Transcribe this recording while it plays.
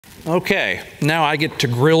Okay, now I get to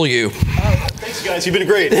grill you. Thanks, guys. You've been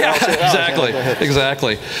great. Yeah,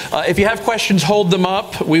 exactly. If you have questions, hold them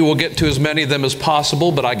up. We will get to as many of them as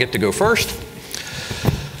possible, but I get to go first.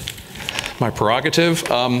 My prerogative.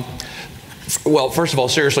 Well, first of all,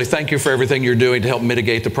 seriously, thank you for everything you're doing to help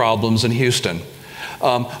mitigate the problems in Houston.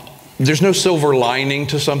 There's no silver lining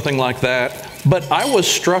to something like that, but I was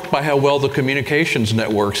struck by how well the communications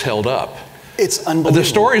networks held up. It's unbelievable. The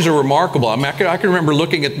stories are remarkable. I mean, I can remember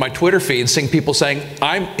looking at my Twitter feed, seeing people saying,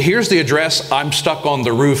 here's the address, I'm stuck on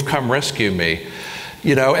the roof, come rescue me.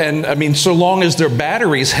 You know, and I mean, so long as their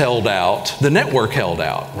batteries held out, the network held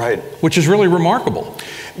out. Right. Which is really remarkable.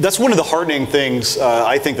 That's one of the heartening things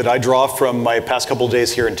I think that I draw from my past couple of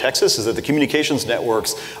days here in Texas, is that the communications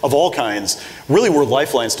networks of all kinds really were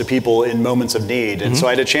lifelines to people in moments of need. And so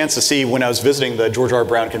I had a chance to see when I was visiting the George R.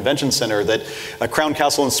 Brown Convention Center that Crown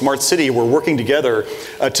Castle and Smart City were working together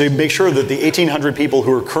to make sure that the 1,800 people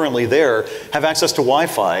who are currently there have access to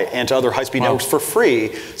Wi-Fi and to other high-speed networks for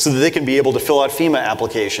free, so that they can be able to fill out FEMA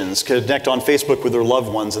applications, connect on Facebook with their loved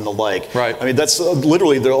ones and the like. Right. I mean, that's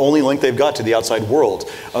literally the only link they've got to the outside world.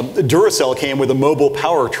 Duracell came with a mobile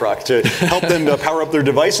power truck to help them power up their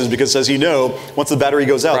devices, because, as you know, once the battery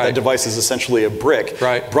goes out, that device is essentially a brick.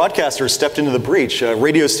 Right. Broadcasters stepped into the breach.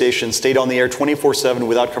 Radio stations stayed on the air 24/7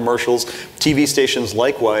 without commercials. TV stations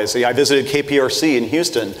likewise. I visited KPRC in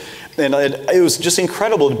Houston, and it was just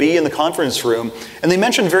incredible to be in the conference room. And they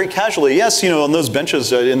mentioned very casually, yes, you know, on those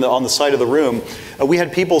benches on the side of the room, we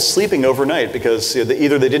had people sleeping overnight because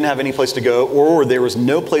either they didn't have any place to go, or there was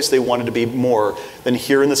no place they wanted to be more than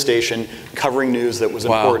here in the station covering news that was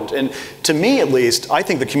important. And to me, at least, I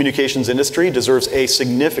think the communications industry deserves a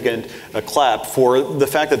significant clap for the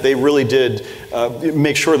fact that they really did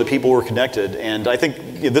make sure that people were connected. And I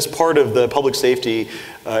think this part of the public safety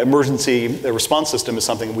emergency response system is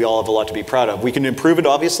something we all have a lot to be proud of. We can improve it,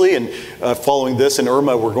 obviously, and following this and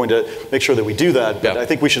Irma, we're going to make sure that we do that. But I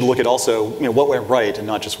think we should look at also, you know, what went right and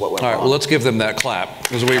not just what went wrong. All right, well, let's give them that clap,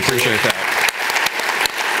 because we appreciate that.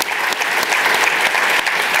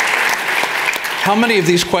 How many of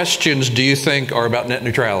these questions do you think are about net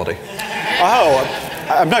neutrality? Oh,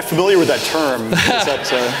 I'm not familiar with that term.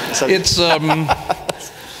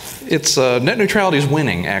 It's net neutrality is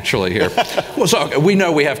winning, actually, here. Well, so we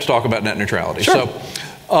know we have to talk about net neutrality. Sure.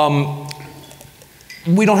 So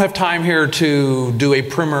we don't have time here to do a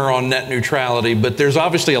primer on net neutrality, but there's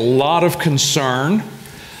obviously a lot of concern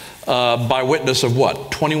by witness of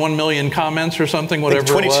what, 21 million comments or something, whatever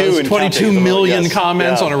it was? 22 million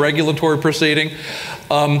comments on a regulatory proceeding.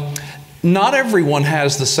 Not everyone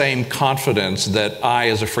has the same confidence that I,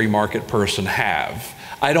 as a free market person, have.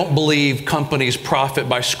 I don't believe companies profit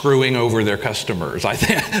by screwing over their customers. I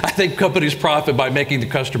think companies profit by making the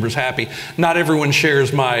customers happy. Not everyone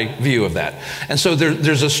shares my view of that. And so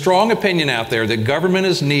there's a strong opinion out there that government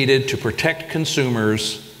is needed to protect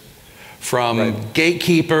consumers from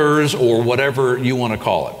gatekeepers or whatever you want to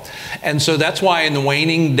call it. And so that's why in the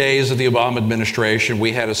waning days of the Obama administration,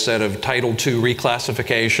 we had a set of Title II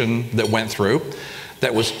reclassification that went through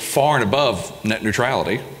that was far and above net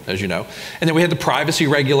neutrality, as you know. And then we had the privacy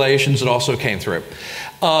regulations that also came through.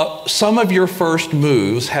 Some of your first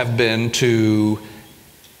moves have been to,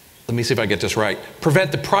 let me see if I get this right,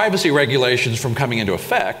 prevent the privacy regulations from coming into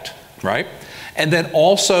effect, right? And then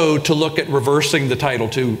also to look at reversing the Title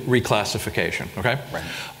II reclassification, okay? Right.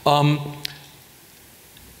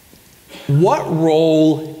 What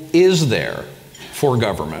role is there for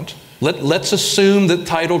government? Let's assume that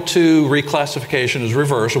Title II reclassification is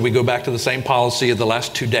reversed, or we go back to the same policy of the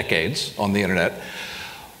last 2 decades on the internet.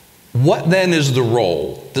 What then is the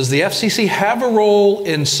role? Does the FCC have a role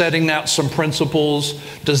in setting out some principles?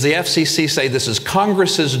 Does the FCC say this is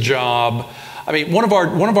Congress's job? I mean, one of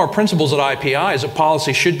our principles at IPI is that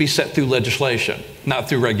policy should be set through legislation, not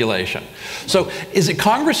through regulation. So is it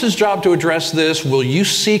Congress's job to address this? Will you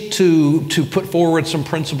seek to put forward some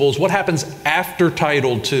principles? What happens after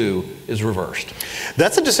Title II is reversed?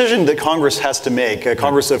 That's a decision that Congress has to make.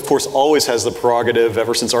 Congress, of course, always has the prerogative,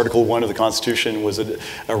 ever since Article 1 of the Constitution was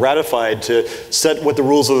ratified, to set what the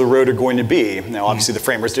rules of the road are going to be. Now, obviously, the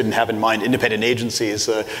framers didn't have in mind independent agencies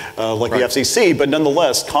like the FCC, but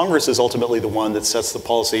nonetheless, Congress is ultimately the one that sets the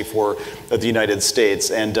policy for the United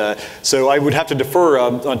States. And so I would have to defer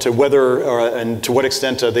onto whether and to what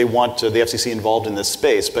extent they want the FCC involved in this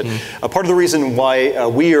space. But part of the reason why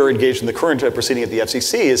we are engaged in the current proceeding at the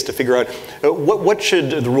FCC is to figure out what should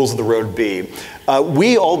the rules of the road be.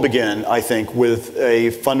 We all begin, I think, with a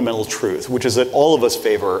fundamental truth, which is that all of us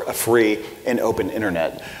favor a free and open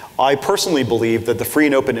internet. I personally believe that the free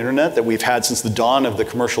and open internet that we've had since the dawn of the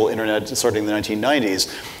commercial internet starting in the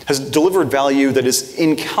 1990s has delivered value that is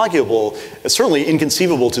incalculable, certainly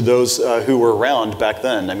inconceivable to those who were around back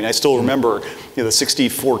then. I mean, I still remember the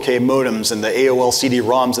 64K modems and the AOL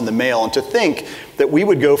CD-ROMs in the mail, and to think that we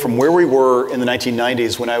would go from where we were in the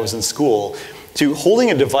 1990s when I was in school to holding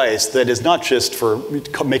a device that is not just for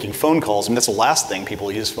making phone calls. I mean, that's the last thing people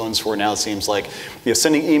use phones for now, it seems like.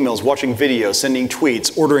 Sending emails, watching videos, sending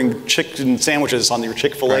tweets, ordering chicken sandwiches on your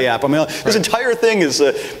Chick-fil-A app. I mean, this entire thing is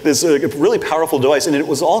a really powerful device, and it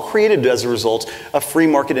was all created as a result of free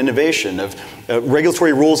market innovation, of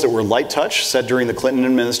regulatory rules that were light touch set during the Clinton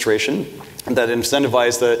administration, that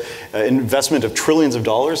incentivized the investment of trillions of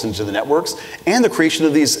dollars into the networks and the creation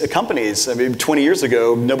of these companies. I mean, 20 years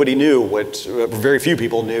ago, nobody knew what, very few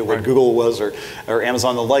people knew what Google was or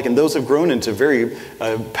Amazon and the like, and those have grown into very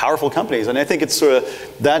powerful companies. And I think it's sort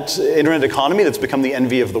of that internet economy that's become the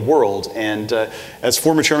envy of the world. And as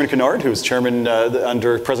former Chairman Kennard, who was chairman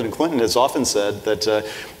under President Clinton, has often said that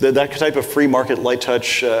that type of free market light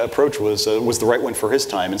touch approach was the right one for his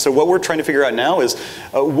time. And so what we're trying to figure out now is,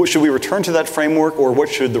 should we return to that framework, or what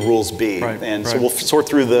should the rules be? So we'll sort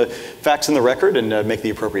through the facts in the record and make the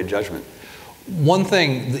appropriate judgment. One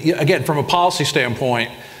thing, again, from a policy standpoint,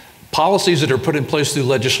 policies that are put in place through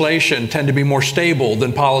legislation tend to be more stable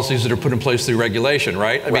than policies that are put in place through regulation,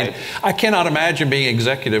 right? I mean, I cannot imagine being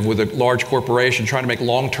executive with a large corporation trying to make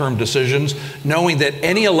long-term decisions, knowing that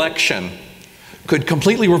any election could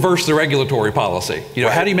completely reverse the regulatory policy.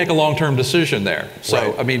 How do you make a long-term decision there?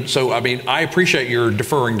 So, I mean, I appreciate your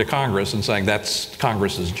deferring to Congress and saying that's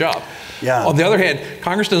Congress's job. Yeah. On the other hand,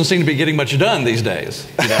 Congress doesn't seem to be getting much done these days.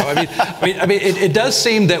 It does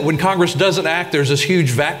seem that when Congress doesn't act, there's this huge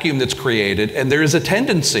vacuum that's created, and there is a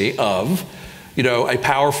tendency of a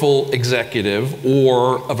powerful executive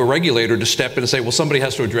or of a regulator to step in and say, well, somebody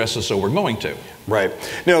has to address this, so we're going to. Right.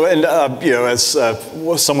 No, and as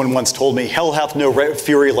someone once told me, hell hath no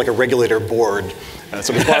fury like a regulator bored.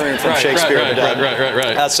 So we're borrowing from Shakespeare.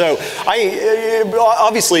 Right. So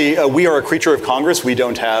obviously, we are a creature of Congress. We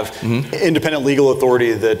don't have independent legal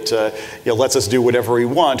authority that lets us do whatever we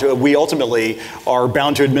want. We ultimately are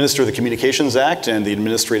bound to administer the Communications Act and the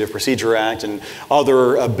Administrative Procedure Act and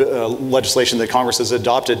other legislation that Congress has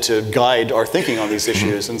adopted to guide our thinking on these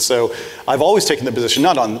issues. And so I've always taken the position,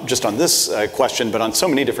 not just on this question, but on so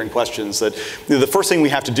many different questions, that the first thing we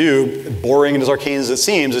have to do, boring and as arcane as it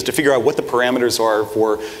seems, is to figure out what the parameters are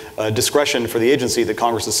for discretion for the agency that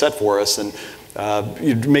Congress has set for us, and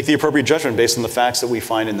you make the appropriate judgment based on the facts that we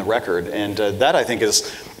find in the record. And that, I think,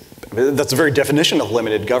 that's the very definition of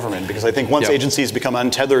limited government, because I think once agencies become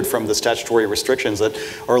untethered from the statutory restrictions that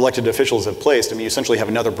our elected officials have placed, I mean, you essentially have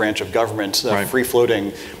another branch of government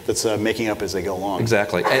free-floating that's making up as they go along.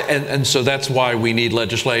 Exactly. And so that's why we need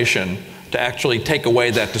legislation to actually take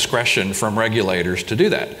away that discretion from regulators to do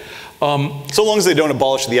that. So long as they don't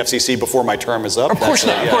abolish the FCC before my term is up. Of course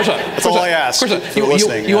not. Of course not. That's all I ask. Of course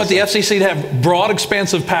not. You want the FCC to have broad,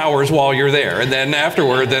 expansive powers while you're there, and then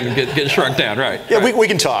afterward, then get shrunk down, right? Yeah, we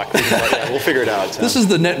can talk. We'll figure it out. This is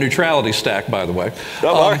the net neutrality stack, by the way.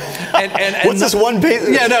 What's this one page?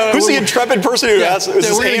 Yeah, no. Who's the intrepid person who asks? Is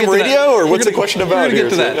this AM radio, or what's the question about here? We're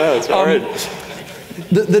going to get to that. All right.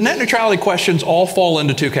 The net neutrality questions all fall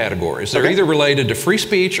into two categories. They're either related to free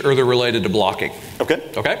speech or they're related to blocking.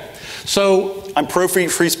 Okay. So I'm pro free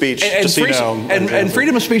speech, just so you know. And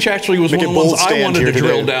freedom of speech actually was one of the ones I wanted to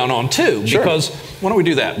drill down on too. Because why don't we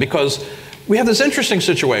do that? Because we have this interesting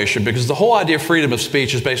situation, because the whole idea of freedom of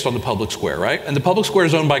speech is based on the public square, right? And the public square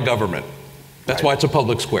is owned by government. That's why it's a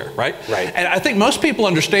public square, right? And I think most people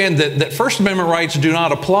understand that First Amendment rights do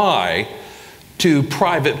not apply to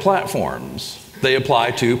private platforms. They apply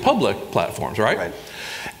to public platforms, right?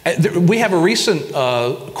 We have a recent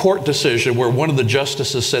court decision where one of the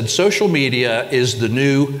justices said social media is the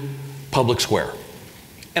new public square.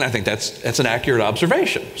 And I think that's an accurate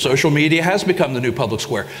observation. Social media has become the new public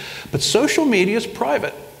square. But social media is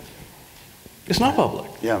private. It's not public.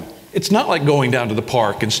 It's not like going down to the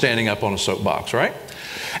park and standing up on a soapbox, right?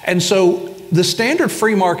 And so the standard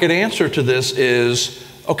free market answer to this is,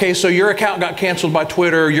 okay, so your account got canceled by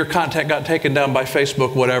Twitter, your content got taken down by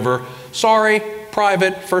Facebook, whatever. Sorry,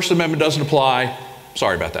 private, First Amendment doesn't apply.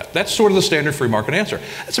 Sorry about that. That's sort of the standard free market answer.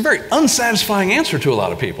 It's a very unsatisfying answer to a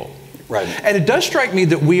lot of people. And it does strike me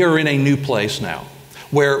that we are in a new place now,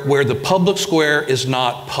 where the public square is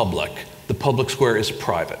not public. The public square is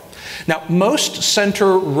private. Now, most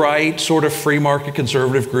center-right sort of free market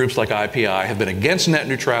conservative groups like IPI have been against net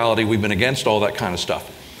neutrality. We've been against all that kind of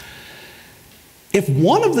stuff. If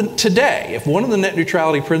one of the net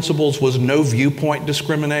neutrality principles was no viewpoint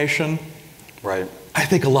discrimination, I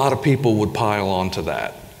think a lot of people would pile on to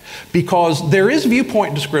that. Because there is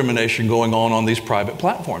viewpoint discrimination going on these private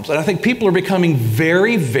platforms. And I think people are becoming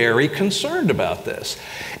very, very concerned about this.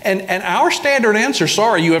 And our standard answer,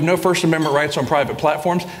 sorry, you have no First Amendment rights on private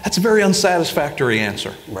platforms, that's a very unsatisfactory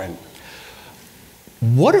answer. Right.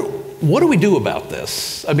 What do we do about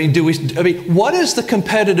this? I mean, what is the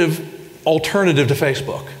competitive alternative to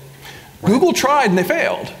Facebook? Right. Google tried and they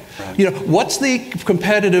failed. Right. You know, what's the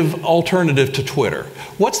competitive alternative to Twitter?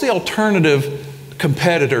 What's the alternative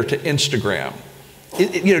competitor to Instagram?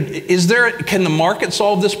 Can the market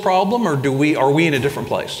solve this problem, or are we in a different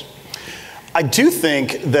place? I do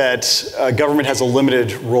think that government has a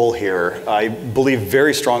limited role here. I believe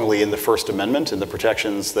very strongly in the First Amendment and the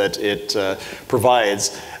protections that it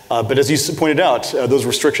provides. But as you pointed out, those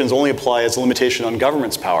restrictions only apply as a limitation on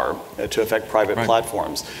government's power to affect private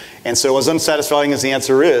platforms. And so as unsatisfying as the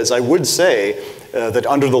answer is, I would say that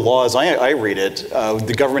under the law as I read it,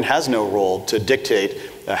 the government has no role to dictate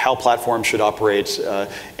how platforms should operate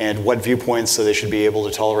and what viewpoints they should be able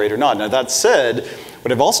to tolerate or not. Now that said,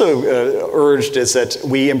 what I've also urged is that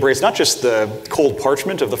we embrace not just the cold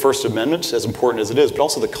parchment of the First Amendment, as important as it is, but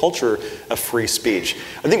also the culture of free speech.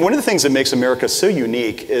 I think one of the things that makes America so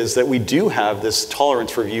unique is that we do have this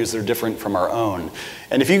tolerance for views that are different from our own.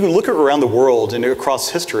 And if you look around the world and across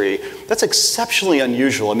history, that's exceptionally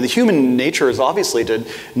unusual. I mean, the human nature is obviously to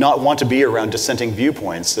not want to be around dissenting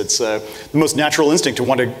viewpoints. It's the most natural instinct to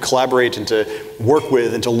want to collaborate and to work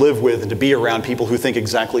with and to live with and to be around people who think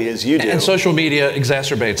exactly as you do. And social media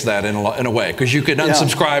exacerbates that in a way, because you can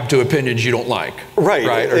unsubscribe to opinions you don't like.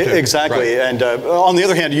 Right, exactly. Right. And on the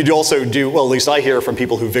other hand, you also do, well, at least I hear from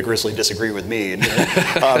people who vigorously disagree with me.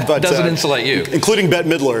 But doesn't insulate you. Including Bette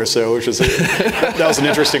Midler, so which was that was an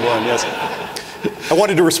interesting one, yes. I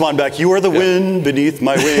wanted to respond back, you are the wind beneath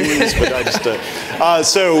my wings, but I just,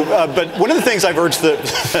 but one of the things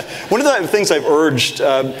I've urged,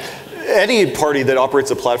 any party that operates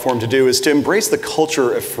a platform to do is to embrace the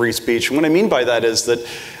culture of free speech. And what I mean by that is that,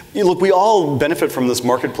 look, we all benefit from this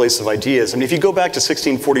marketplace of ideas. I mean, if you go back to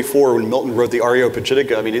 1644 when Milton wrote the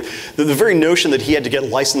Areopagitica, I mean, the very notion that he had to get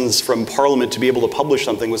license from Parliament to be able to publish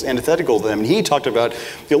something was antithetical to them. And he talked about,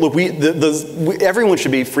 look, everyone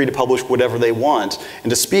should be free to publish whatever they want and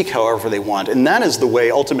to speak however they want. And that is the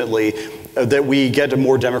way, ultimately, that we get a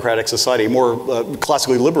more democratic society, a more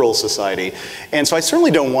classically liberal society. And so I certainly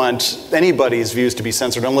don't want anybody's views to be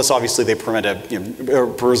censored unless obviously they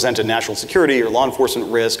present a national security or law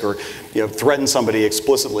enforcement risk or threaten somebody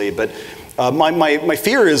explicitly. But my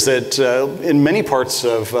fear is that in many parts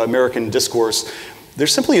of American discourse,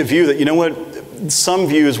 there's simply a view that, you know what, some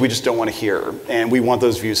views we just don't want to hear, and we want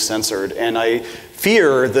those views censored. And I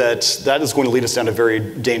fear that that is going to lead us down a very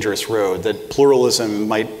dangerous road, that pluralism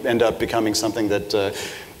might end up becoming something that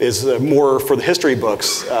is more for the history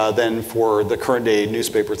books than for the current day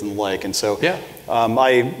newspapers and the like. And so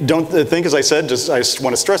I don't think, as I said, I just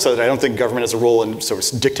want to stress that I don't think government has a role in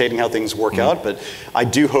sort of dictating how things work out, but I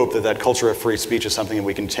do hope that that culture of free speech is something that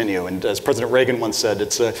we continue. And as President Reagan once said,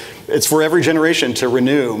 it's for every generation to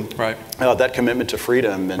renew that commitment to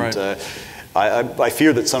freedom. And I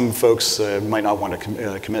fear that some folks might not want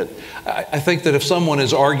to commit. I think that if someone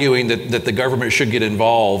is arguing that the government should get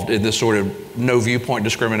involved in this sort of no viewpoint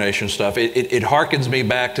discrimination stuff, it harkens me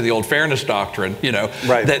back to the old fairness doctrine,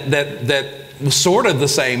 that was sort of the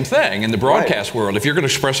same thing in the broadcast world. If you're going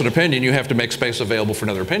to express an opinion, you have to make space available for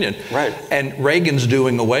another opinion. Right. And Reagan's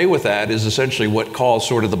doing away with that is essentially what caused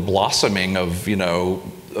sort of the blossoming of,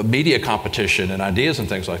 media competition and ideas and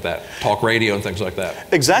things like that, talk radio and things like that.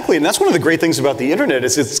 Exactly, and that's one of the great things about the internet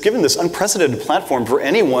is it's given this unprecedented platform for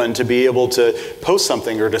anyone to be able to post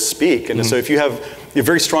something or to speak. And so if you have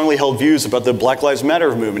very strongly held views about the Black Lives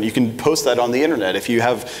Matter movement, you can post that on the internet. If you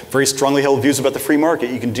have very strongly held views about the free market,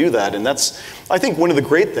 you can do that. And that's, I think, one of the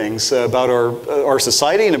great things about our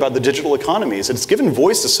society and about the digital economy is that it's given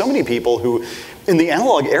voice to so many people who, in the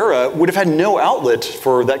analog era, would have had no outlet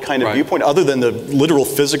for that kind of viewpoint other than the literal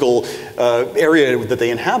physical area that they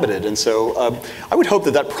inhabited. And so I would hope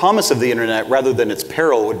that that promise of the internet, rather than its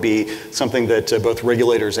peril, would be something that both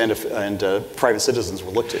regulators and private citizens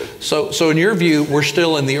would look to. So in your view, we're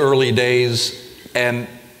still in the early days, and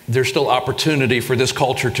there's still opportunity for this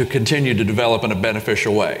culture to continue to develop in a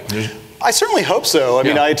beneficial way. I certainly hope so. I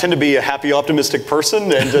mean, I tend to be a happy, optimistic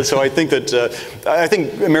person, and so I think that I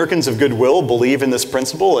think Americans of goodwill believe in this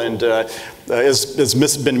principle, and has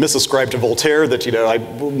been misascribed to Voltaire that I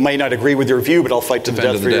might not agree with your view, but I'll fight to the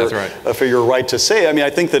death for your right to say. I mean, I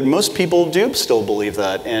think that most people do still believe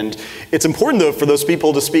that, and it's important though for those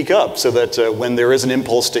people to speak up, so that when there is an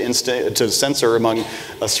impulse to censor among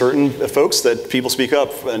certain folks, that people speak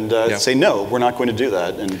up and say no, we're not going to do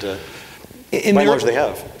that, and by and large they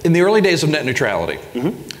have. In the early days of net neutrality,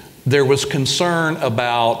 there was concern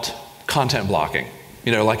about content blocking.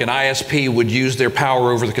 Like an ISP would use their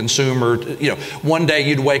power over the consumer. One day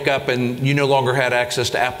you'd wake up and you no longer had access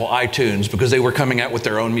to Apple iTunes because they were coming out with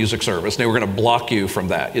their own music service. And they were going to block you from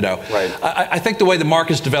that. Right. I think the way the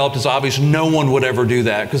market's developed is obvious. No one would ever do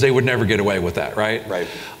that because they would never get away with that, right? Right.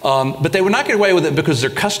 But they would not get away with it because their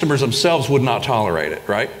customers themselves would not tolerate it,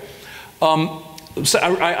 right? So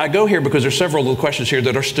I go here because there's several little questions here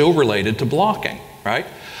that are still related to blocking, right?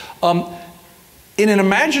 In an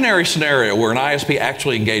imaginary scenario where an ISP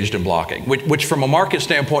actually engaged in blocking, which from a market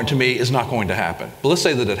standpoint to me is not going to happen, but let's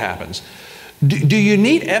say that it happens. Do you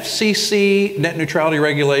need FCC net neutrality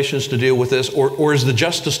regulations to deal with this, or is the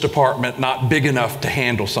Justice Department not big enough to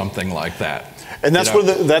handle something like that? And that's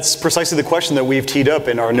that's precisely the question that we've teed up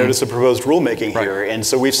in our notice of proposed rulemaking here. And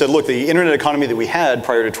so we've said, look, the internet economy that we had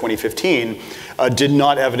prior to 2015 did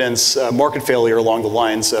not evidence market failure along the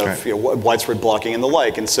lines of widespread blocking and the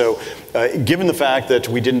like. And so given the fact that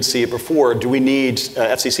we didn't see it before, do we need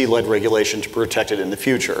FCC-led regulation to protect it in the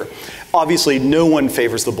future? Obviously, no one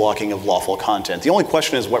favors the blocking of lawful content. The only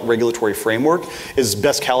question is what regulatory framework is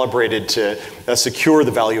best calibrated to secure the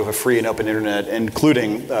value of a free and open internet,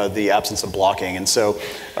 including the absence of blocking. And so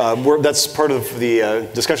that's part of the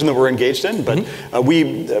discussion that we're engaged in, but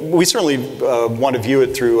we certainly want to view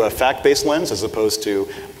it through a fact-based lens as opposed to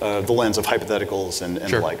the lens of hypotheticals and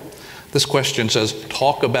the like. This question says,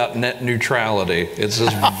 talk about net neutrality. It's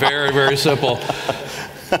just very, very simple.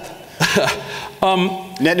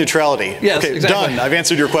 Net neutrality. Yes, okay, exactly. Done. I've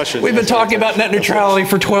answered your question. We've been talking about net neutrality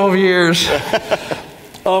for 12 years.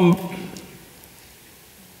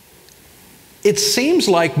 It seems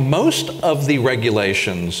like most of the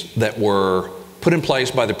regulations that were put in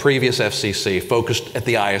place by the previous FCC focused at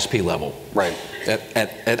the ISP level. Right.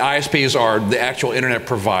 At ISPs are the actual internet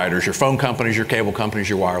providers, your phone companies, your cable companies,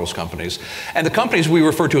 your wireless companies. And the companies we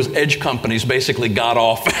refer to as edge companies basically got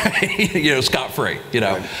off scot-free,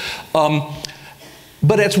 Right.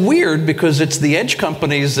 But it's weird because it's the edge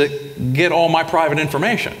companies that get all my private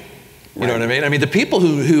information. You know what I mean? I mean, the people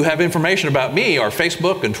who have information about me are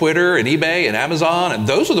Facebook and Twitter and eBay and Amazon, and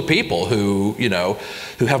those are the people who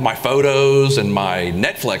have my photos and my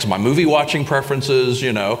Netflix, my movie watching preferences,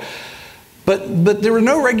 But there are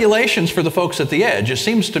no regulations for the folks at the edge. It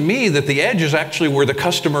seems to me that the edge is actually where the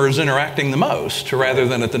customer is interacting the most rather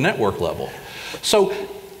than at the network level. So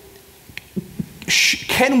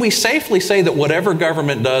can we safely say that whatever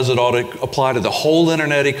government does, it ought to apply to the whole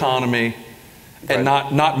internet economy and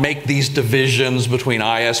not make these divisions between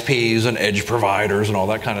ISPs and edge providers and all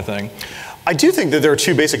that kind of thing? I do think that there are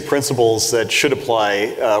two basic principles that should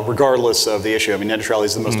apply regardless of the issue. I mean, net neutrality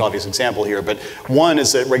is the most obvious example here, but one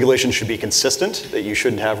is that regulation should be consistent, that you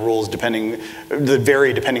shouldn't have rules that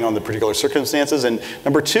vary depending on the particular circumstances, and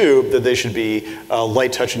number two, that they should be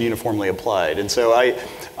light touch and uniformly applied. And so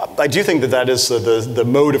I do think that is the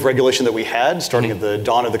mode of regulation that we had starting at the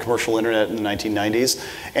dawn of the commercial internet in the 1990s.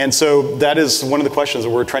 And so that is one of the questions that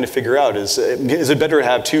we're trying to figure out is it better to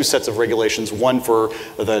have two sets of regulations, one for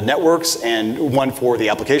the networks and one for the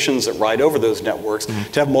applications that ride over those networks,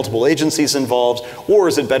 to have multiple agencies involved, or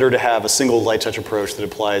is it better to have a single light touch approach that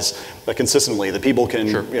applies consistently, that people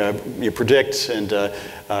can predict and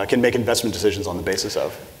can make investment decisions on the basis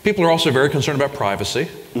of? People are also very concerned about privacy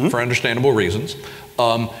for understandable reasons.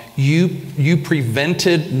 You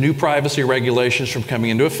prevented new privacy regulations from coming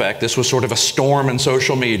into effect. This was sort of a storm in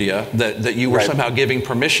social media that you were somehow giving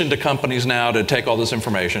permission to companies now to take all this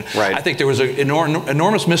information. Right. I think there was an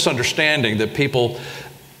enormous misunderstanding that people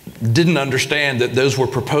didn't understand that those were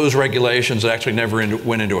proposed regulations that actually never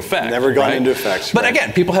went into effect. Never gone into effect. But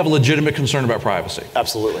again, people have a legitimate concern about privacy.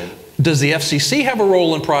 Absolutely. Does the FCC have a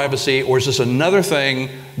role in privacy, or is this another thing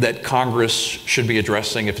that Congress should be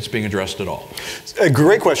addressing if it's being addressed at all? A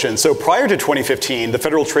great question. So prior to 2015, the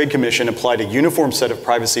Federal Trade Commission applied a uniform set of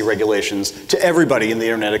privacy regulations to everybody in the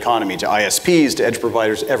internet economy, to ISPs, to edge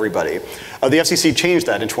providers, everybody. The FCC changed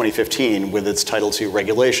that in 2015 with its Title II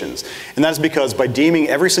regulations. And that's because by deeming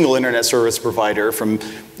every single internet service provider from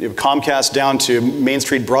Comcast down to Main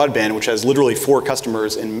Street Broadband, which has literally 4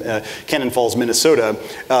 customers in Cannon Falls, Minnesota,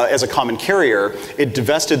 as a common carrier, it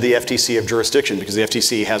divested the FTC of jurisdiction because the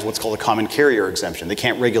FTC has what's called a common carrier exemption. They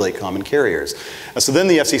can't regulate common carriers. So then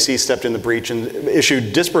the FCC stepped in the breach and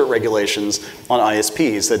issued disparate regulations on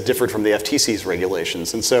ISPs that differed from the FTC's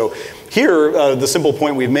regulations. And so here, the simple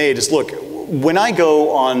point we've made is, look, when I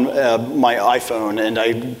go on my iPhone and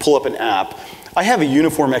I pull up an app, I have a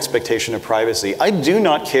uniform expectation of privacy. I do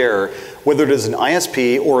not care whether it is an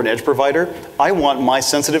ISP or an edge provider. I want my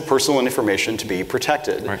sensitive personal information to be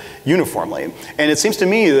protected uniformly. And it seems to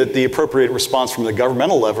me that the appropriate response from the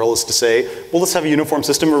governmental level is to say, well, let's have a uniform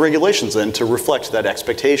system of regulations then to reflect that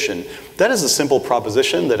expectation. That is a simple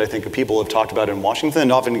proposition that I think people have talked about in Washington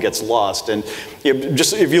and often gets lost. And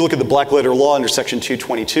just if you look at the black letter law under Section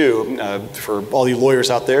 222, for all you lawyers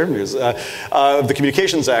out there, of the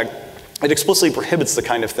Communications Act, it explicitly prohibits the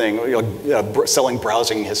kind of thing, selling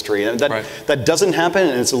browsing history. And that doesn't happen,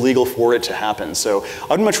 and it's illegal for it to happen. So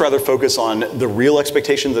I'd much rather focus on the real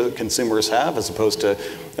expectations that consumers have as opposed to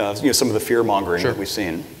some of the fear-mongering that we've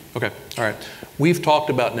seen. Okay, all right. We've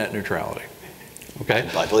talked about net neutrality. Okay?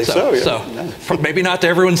 I believe so, yeah. So maybe not to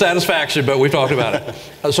everyone's satisfaction, but we've talked about it.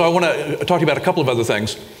 So I want to talk to you about a couple of other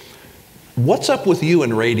things. What's up with you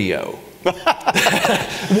and radio?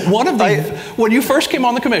 When you first came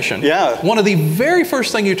on the commission, one of the very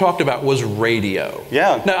first things you talked about was radio.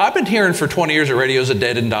 Yeah. Now, I've been hearing for 20 years that radio is a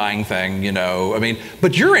dead and dying thing, I mean,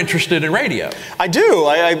 but you're interested in radio. I do.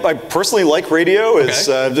 I personally like radio. As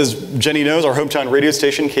Jenny knows, our hometown radio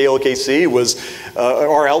station, KLKC, was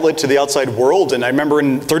our outlet to the outside world. And I remember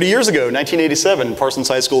 30 years ago, 1987, Parsons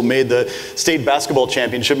High School made the state basketball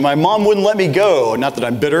championship. My mom wouldn't let me go. Not that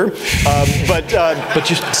I'm bitter, but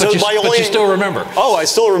you still remember. Oh, I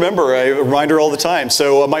still remember. I remind her all the time.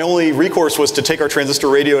 So my only recourse was to take our transistor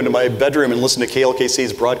radio into my bedroom and listen to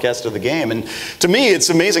KLKC's broadcast of the game. And to me, it's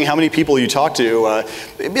amazing how many people you talk to,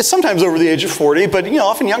 sometimes over the age of 40, but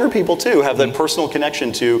often younger people too, have that personal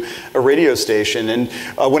connection to a radio station. And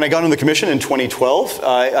when I got on the commission in 2012,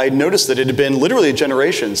 I noticed that it had been literally a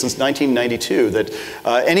generation since 1992 that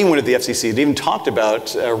anyone at the FCC had even talked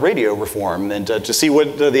about radio reform, and to see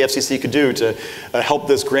what the FCC could do to help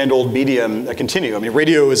this grand old medium continue. I mean,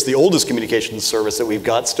 radio is the oldest communications service that we've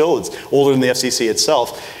got still. It's older than the FCC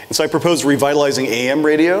itself. And so I proposed revitalizing AM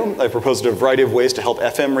radio. I proposed a variety of ways to help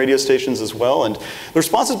FM radio stations as well. And the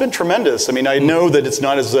response has been tremendous. I mean, I know that it's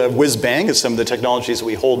not as whiz-bang as some of the technologies that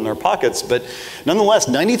we hold in our pockets, but nonetheless,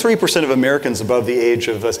 93% of Americans above the age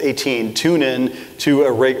of 18 tune in to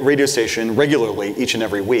a radio station regularly each and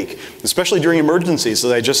every week, especially during emergencies.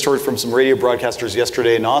 So I just heard from some radio broadcasters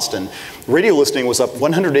yesterday in Austin. Radio listening was up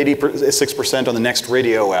 186% on the Next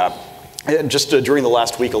Radio app just during the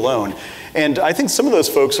last week alone. And I think some of those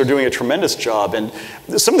folks are doing a tremendous job. And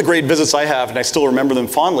some of the great visits I have, and I still remember them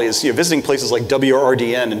fondly, is visiting places like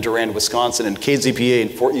WRDN in Durand, Wisconsin, and KZPA in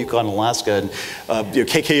Fort Yukon, Alaska, and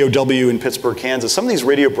KKOW in Pittsburgh, Kansas. Some of these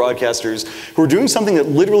radio broadcasters who are doing something that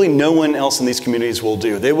literally no one else in these communities will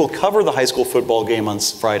do. They will cover the high school football game on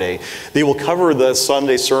Friday. They will cover the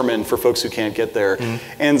Sunday sermon for folks who can't get there.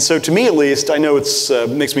 And so to me, at least, I know it's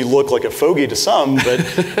makes me look like a fogey to some, but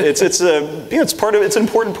it's an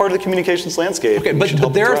important part of the communications landscape. Okay,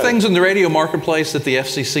 but there are things in the radio marketplace that the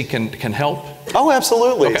FCC can help? Oh,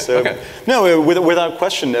 absolutely. No, without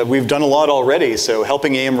question, we've done a lot already. So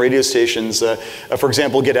helping AM radio stations, for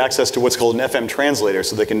example, get access to what's called an FM translator,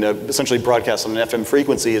 so they can essentially broadcast on an FM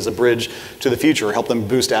frequency as a bridge to the future, help them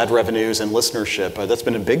boost ad revenues and listenership. That's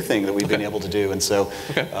been a big thing that we've been able to do. And so,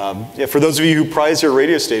 for those of you who prize your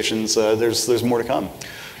radio stations, there's more to come.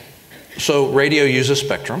 So radio uses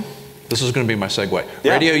spectrum. This is going to be my segue.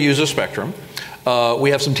 Radio uses spectrum. We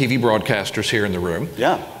have some TV broadcasters here in the room.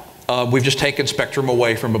 We've just taken spectrum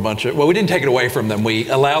away from a bunch of, well, we didn't take it away from them. We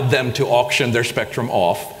allowed them to auction their spectrum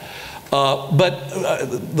off. But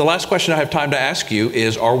the last question I have time to ask you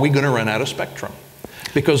is, are we going to run out of spectrum?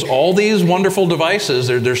 Because all these wonderful devices,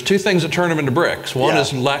 there's two things that turn them into bricks. One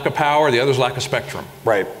is lack of power, the other is lack of spectrum.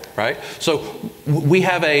 Right? So we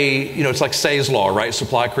have it's like Say's law, right?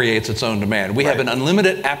 Supply creates its own demand. We have an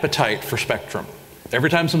unlimited appetite for spectrum.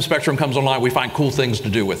 Every time some spectrum comes online, we find cool things to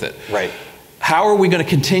do with it. How are we going to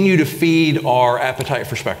continue to feed our appetite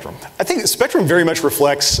for spectrum? I think spectrum very much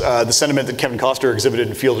reflects the sentiment that Kevin Costner exhibited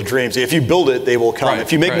in Field of Dreams. If you build it, they will come.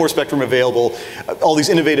 If you make more spectrum available, all these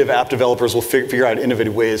innovative app developers will figure out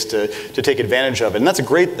innovative ways to take advantage of it. And that's a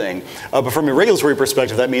great thing. But from a regulatory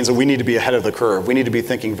perspective, that means that we need to be ahead of the curve. We need to be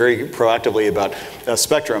thinking very proactively about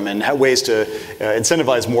spectrum and ways to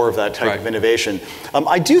incentivize more of that type of innovation.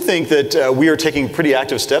 I do think that we are taking pretty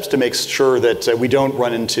active steps to make sure that we don't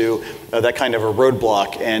run into that kind kind of a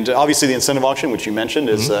roadblock. And obviously the incentive auction, which you mentioned,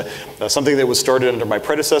 is something that was started under my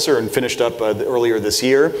predecessor and finished up earlier this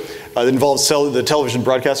year. It involves the television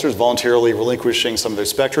broadcasters voluntarily relinquishing some of their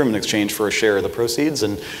spectrum in exchange for a share of the proceeds,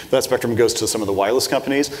 and that spectrum goes to some of the wireless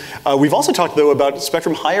companies. We've also talked, though, about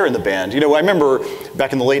spectrum higher in the band. I remember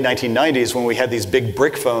back in the late 1990s when we had these big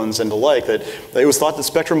brick phones and the like, that it was thought that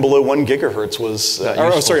spectrum below 1 gigahertz was,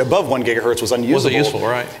 above 1 gigahertz was unusable. Wasn't useful,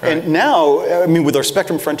 right. And now, with our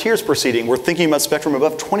Spectrum Frontiers proceeding, we're thinking about spectrum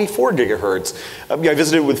above 24 gigahertz. I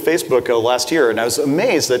visited with Facebook last year, and I was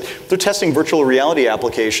amazed that they're testing virtual reality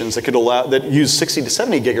applications that use 60 to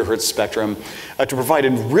 70 gigahertz spectrum to provide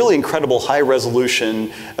a really incredible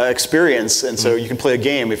high-resolution experience. And so you can play a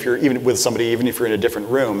game if you're even with somebody, even if you're in a different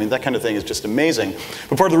room. That kind of thing is just amazing.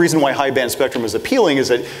 But part of the reason why high-band spectrum is appealing is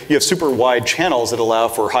that you have super wide channels that allow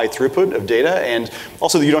for high throughput of data, and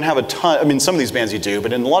also that you don't have a ton. Some of these bands you do,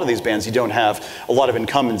 but in a lot of these bands you don't have a lot of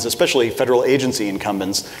incumbents, especially federal agency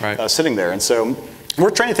incumbents, sitting there. And so we're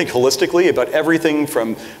trying to think holistically about everything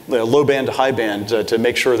from low band to high band to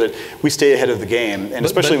make sure that we stay ahead of the game, and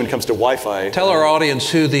especially when it comes to Wi-Fi. Tell our audience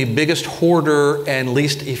who the biggest hoarder and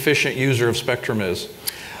least efficient user of spectrum is.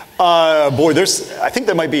 I think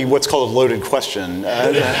that might be what's called a loaded question.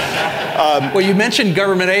 Well, you mentioned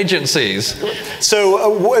government agencies.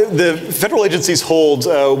 So the federal agencies hold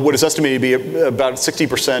what is estimated to be about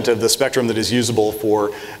 60% of the spectrum that is usable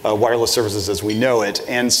for wireless services as we know it.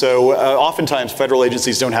 And so oftentimes federal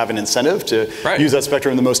agencies don't have an incentive to use that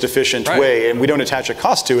spectrum in the most efficient way, and we don't attach a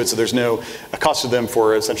cost to it, so there's no cost to them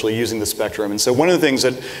for essentially using the spectrum. And so one of the things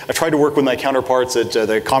that I try to work with my counterparts at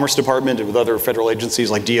the Commerce Department and with other federal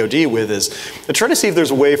agencies like DoD with is to try to see if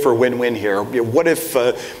there's a way for a win-win here. What if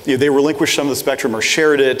they relinquished some of the spectrum or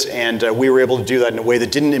shared it, and we were able to do that in a way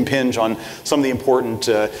that didn't impinge on some of the important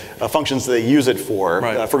functions that they use it for.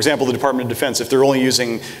 For example, the Department of Defense, if they're only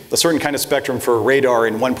using a certain kind of spectrum for radar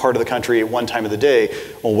in one part of the country at one time of the day,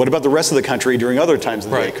 well, what about the rest of the country during other times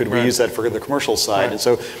of the day? Could we use that for the commercial side? And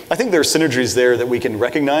so I think there are synergies there that we can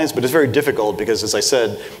recognize, but it's very difficult because, as I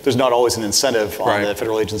said, there's not always an incentive on the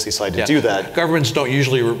federal agency side to do that. Governments don't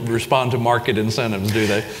usually respond to market incentives, do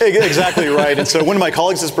they? Exactly right. And so one of my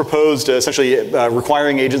colleagues has proposed essentially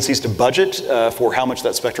requiring agencies to budget for how much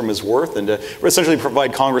that spectrum is worth, and to essentially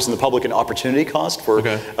provide Congress and the public an opportunity cost for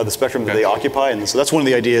the spectrum that they occupy. And so that's one of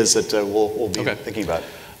the ideas that we'll be thinking about.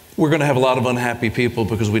 We're going to have a lot of unhappy people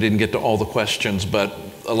because we didn't get to all the questions, but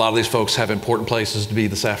a lot of these folks have important places to be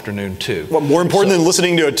this afternoon too. Well, more important than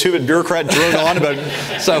listening to a two-bit bureaucrat drone on about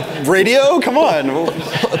radio? Come on.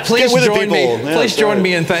 Please join me. Please join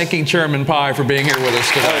me in thanking Chairman Pai for being here with us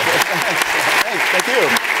today. Thank you.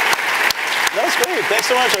 That was great. Thanks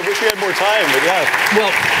so much. I wish we had more time, but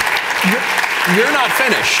Well, you're not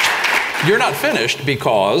finished. You're not finished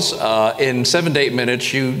because in 7 to 8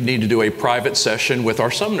 minutes you need to do a private session with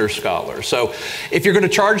our Sumner scholars. So if you're going to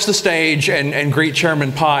charge the stage and greet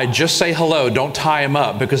Chairman Pai, just say hello. Don't tie him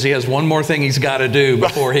up because he has one more thing he's got to do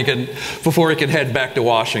before he can head back to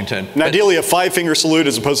Washington. And ideally a 5-finger salute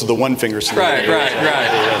as opposed to the 1-finger salute.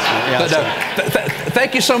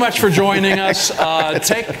 Thank you so much for joining us.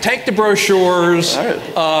 Take the brochures.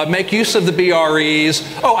 Make use of the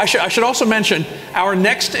BREs. Oh, I should also mention our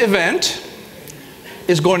next event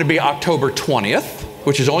is going to be October 20th,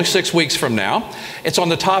 which is only 6 weeks from now. It's on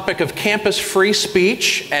the topic of campus free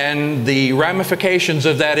speech and the ramifications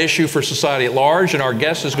of that issue for society at large. And our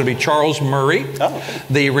guest is going to be Charles Murray,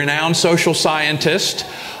 the renowned social scientist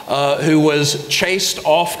who was chased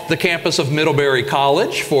off the campus of Middlebury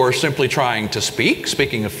College for simply trying to speak,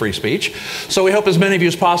 speaking of free speech. So we hope as many of you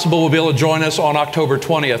as possible will be able to join us on October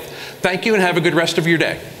 20th. Thank you and have a good rest of your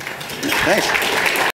day. Thanks.